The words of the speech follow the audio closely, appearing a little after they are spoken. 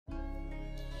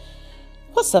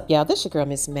What's up, y'all? This your girl,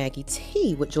 Ms Maggie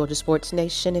T with Georgia Sports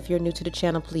Nation. If you're new to the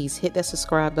channel, please hit that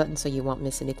subscribe button so you won't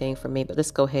miss anything from me. But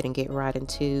let's go ahead and get right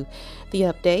into the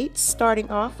updates.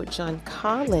 Starting off with John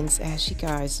Collins. As you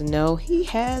guys know, he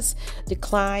has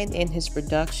declined in his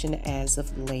production as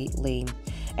of lately,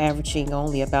 averaging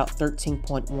only about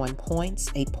 13.1 points,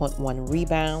 8.1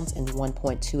 rebounds, and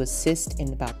 1.2 assists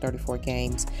in about 34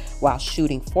 games, while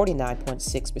shooting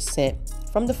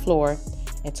 49.6% from the floor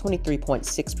and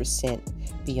 23.6%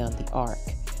 beyond the arc.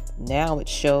 Now it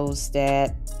shows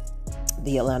that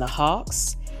the Atlanta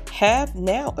Hawks have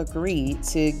now agreed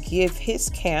to give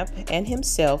his camp and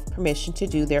himself permission to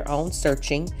do their own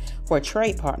searching for a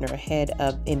trade partner ahead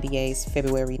of NBA's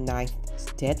February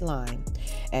 9th deadline.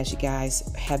 As you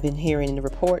guys have been hearing in the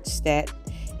reports, that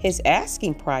his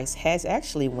asking price has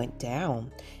actually went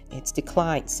down. It's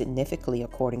declined significantly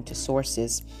according to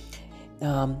sources.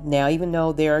 Now, even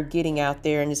though they're getting out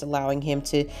there and is allowing him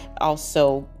to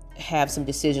also have some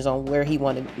decisions on where he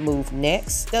want to move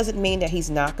next, doesn't mean that he's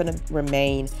not going to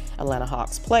remain Atlanta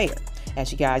Hawks player.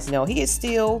 As you guys know, he is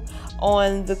still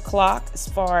on the clock as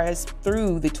far as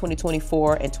through the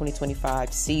 2024 and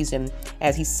 2025 season,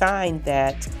 as he signed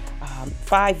that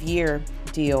 5-year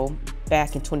deal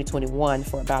back in 2021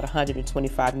 for about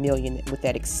 $125 million with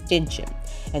that extension,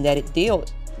 and that deal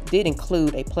did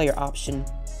include a player option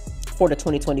for the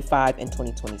 2025 and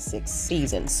 2026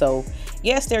 season. So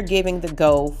yes, they're giving the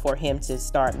go for him to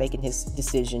start making his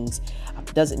decisions.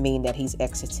 Doesn't mean that he's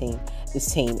exiting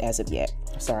this team as of yet.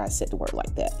 Sorry I said the word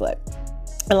like that,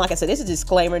 and like I said, this is a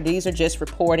disclaimer. These are just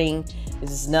reporting. This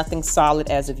is nothing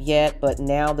solid as of yet, but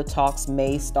now the talks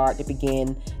may start to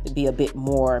begin to be a bit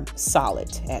more solid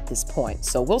at this point.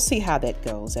 So we'll see how that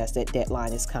goes as that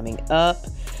deadline is coming up.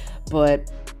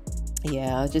 But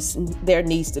yeah, just there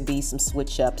needs to be some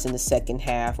switch ups in the second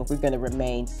half if we're going to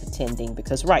remain contending,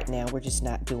 because right now we're just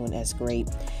not doing as great.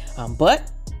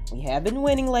 But we have been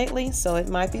winning lately, so it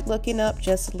might be looking up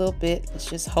just a little bit. Let's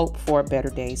just hope for better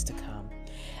days to come.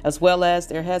 As well as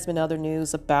there has been other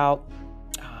news about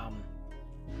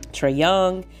Trae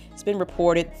Young. It's been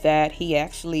reported that he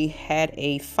actually had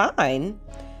a fine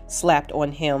slapped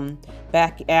on him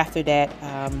back after that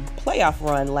playoff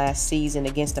run last season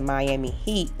against the Miami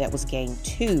Heat. That was game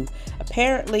 2.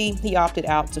 Apparently, he opted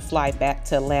out to fly back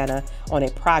to Atlanta on a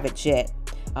private jet,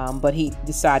 but he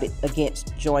decided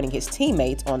against joining his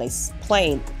teammates on a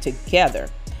plane together.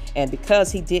 And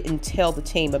because he didn't tell the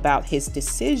team about his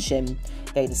decision,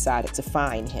 they decided to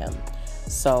fine him.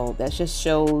 So that just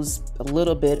shows a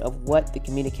little bit of what the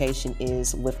communication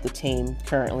is with the team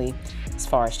currently as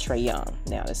far as Trae Young.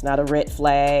 Now, it's not a red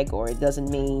flag, or it doesn't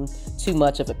mean too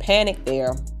much of a panic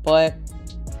there, but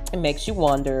it makes you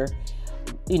wonder,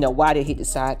 why did he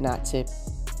decide not to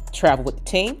travel with the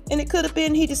team? And it could have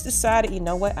been he just decided, you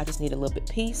know what, I just need a little bit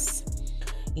of peace,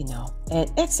 and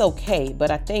that's okay. But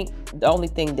I think the only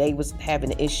thing they was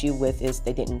having an issue with is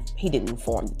he didn't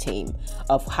inform the team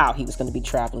of how he was going to be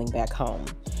traveling back home.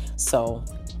 So,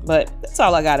 but that's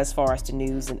all I got as far as the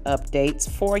news and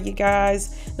updates for you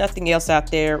guys. Nothing else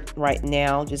out there right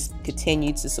now. Just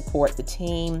continue to support the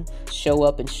team, show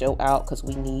up and show out, because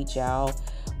we need y'all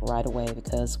right away,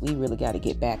 because we really got to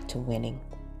get back to winning.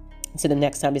 Until the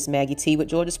next time, it's Maggie T with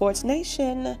Georgia Sports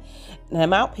Nation. And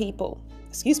I'm out, people.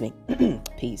 Excuse me.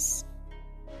 Peace.